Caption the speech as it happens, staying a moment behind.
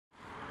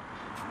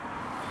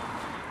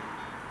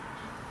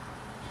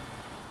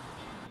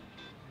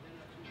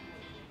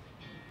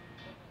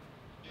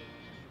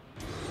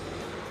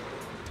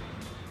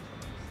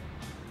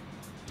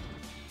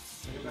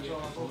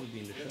Only be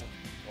in the shop.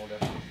 Oh,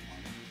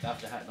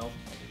 that's the hat now.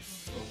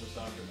 Over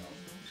starter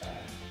now.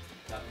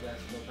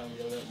 That's no time to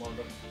get a little more.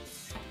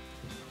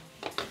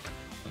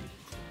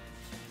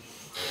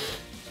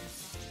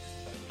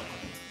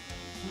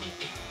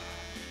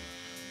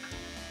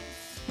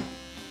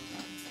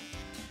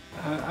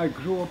 I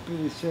grew up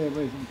in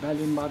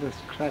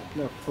Ballymodest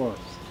Cratler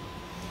first.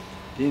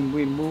 Then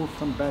we moved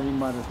from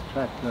Ballymodest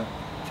Cratler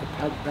to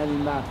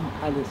Ballymartin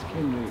Palace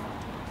Kinry.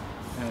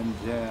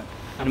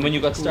 And when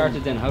you got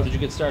started then, how did you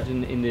get started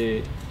in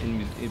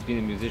being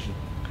a musician?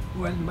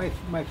 Well,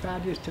 my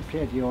father used to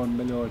play the old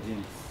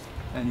melodeon,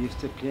 and he used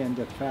to play in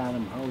the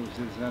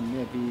farmhouses and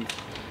maybe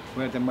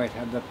where they might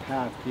have the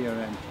party or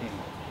anything.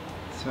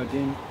 So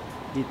then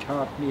he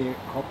taught me a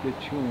couple of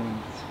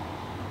tunes,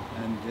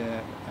 and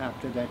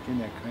after that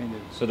then I kind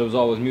of... So there was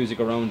always music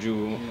around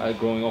you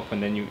growing up,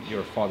 and then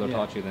your father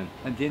taught you then?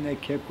 And then I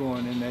kept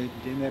going, and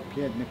then I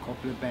played in a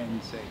couple of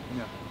bands, you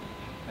know,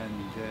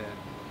 and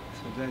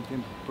so that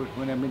then, but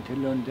when I went to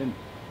London,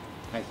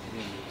 I did.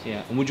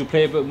 Yeah, and would you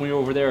play a bit when you were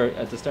over there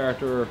at the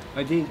start, or?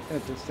 I did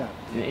at the start.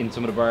 In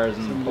some of the bars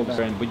and pubs,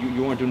 but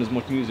you weren't doing as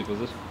much music,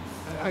 was it?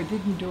 I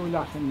didn't do a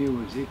lot of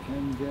music,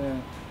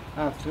 and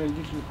after a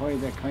little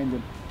while I kind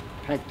of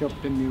packed up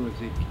the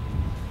music,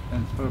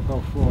 and for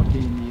about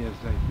 14 years,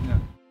 you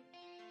know.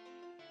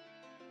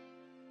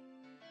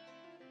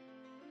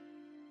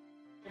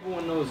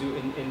 Everyone knows you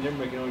in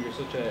Limerick, you know, you're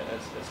such a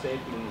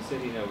staple in the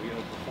city now, you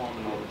know,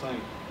 performing all the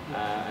time.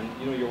 And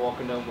you know, you're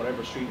walking down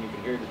whatever street and you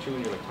can hear the tune,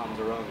 you're like, Tom's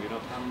around, you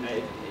know. And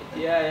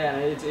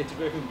it's a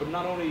great thing, but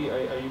not only are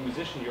you a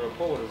musician, you're a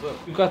poet as well.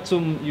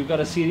 You've got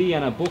a CD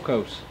and a book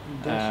out.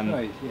 That's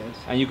right, yes.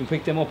 And you can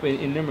pick them up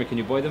in Limerick. Can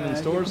you buy them in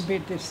stores? You can be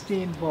at the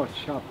Steamboat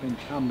shop in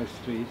Thomas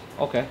Street.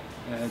 Okay.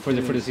 For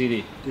the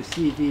CD. The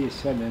CD is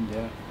selling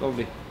there.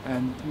 Lovely.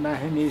 And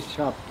Mahoney's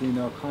shop, you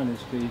know, Connell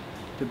Street,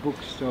 the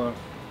bookstore,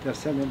 they're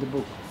selling the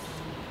book.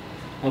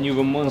 And you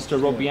have a Munster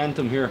rugby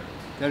anthem here.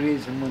 There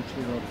is a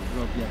Munster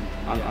rugby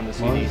anthem on the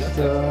CD.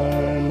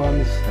 Munster,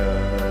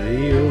 Munster,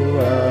 you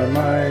are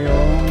my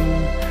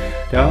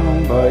own,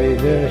 down by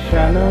the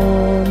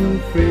Shannon,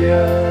 free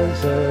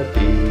as a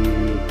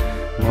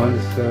bee.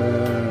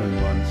 Munster,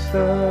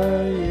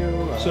 Munster,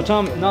 you are. So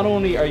Tom, not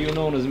only are you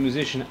known as a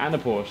musician and a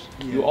poet,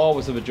 you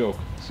always have a joke.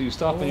 So you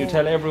stop and you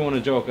tell everyone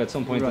a joke at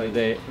some point of the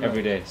day,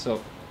 every day.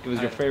 So give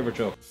us your favourite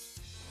joke.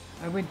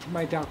 I went to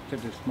my doctor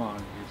this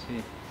morning,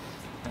 you see,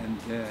 and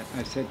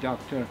I said,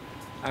 Doctor,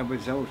 I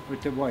was out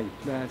with the wife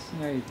last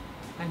night,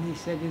 and he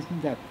said,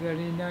 isn't that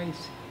very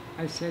nice?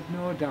 I said,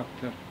 no,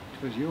 Doctor,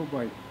 it was your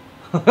wife.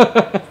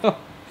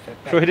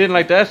 So he didn't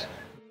like that?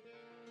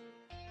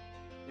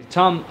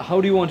 Tom, how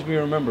do you want to be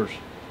remembered?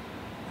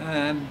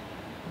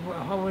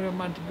 How would I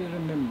want to be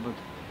remembered?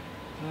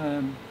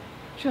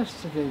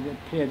 Just that I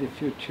played a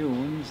few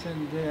tunes,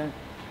 and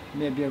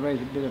maybe I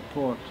write a bit of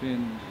poetry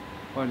and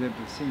whatever,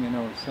 singing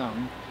our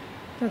song.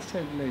 That's how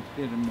I'd like to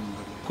be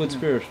remembered. Good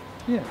spirit.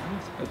 Yeah,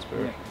 that's good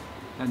spirit. Yeah.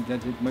 And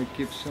that it might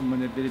give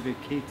someone a bit of a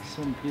kick,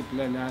 some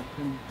people are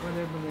laughing,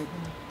 whatever, like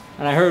that.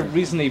 And I heard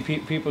recently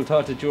people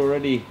thought that you were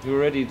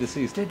already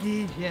deceased. They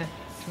did, yeah.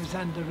 It was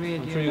on the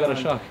radio. I'm sure you got a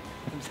shock.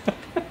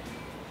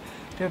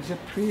 There was a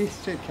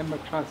priest that came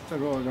across the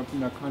road up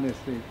in O'Connell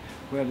Street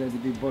where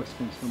they'd be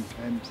busking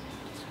sometimes.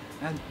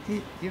 And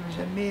he was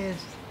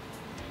amazed.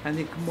 And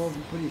he come over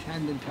and put his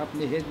hand on top of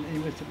my head, and he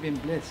must have been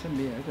blessing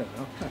me, I don't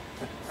know.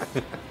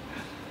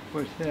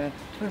 But it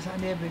was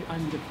on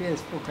the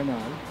Facebook and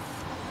all.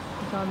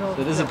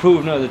 So this is a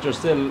proof now that you're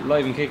still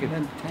live and kicking.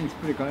 And thanks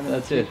for God.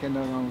 That's it.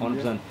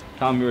 100%.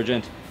 Tom, you're a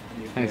gent.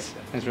 Thanks.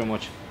 Thanks very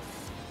much.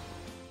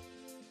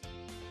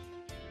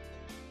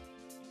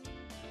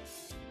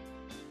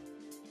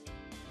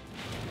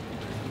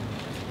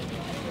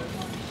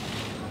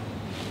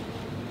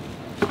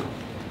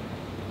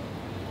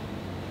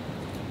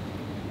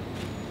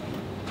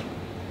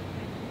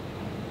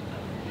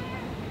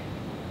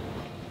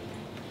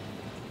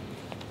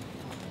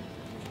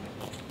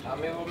 I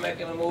mean, we're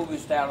making a movie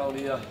star out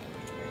here.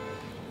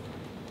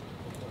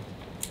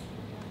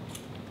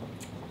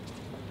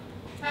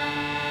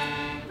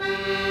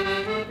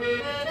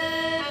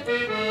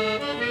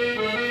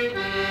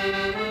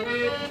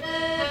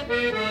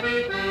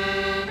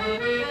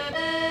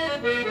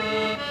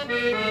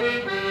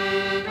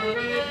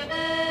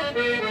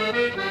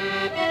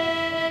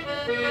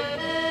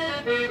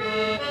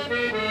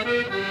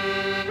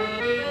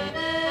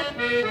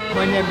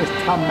 My name is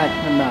Tom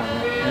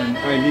McNamara, and I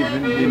live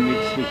in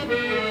Limerick City.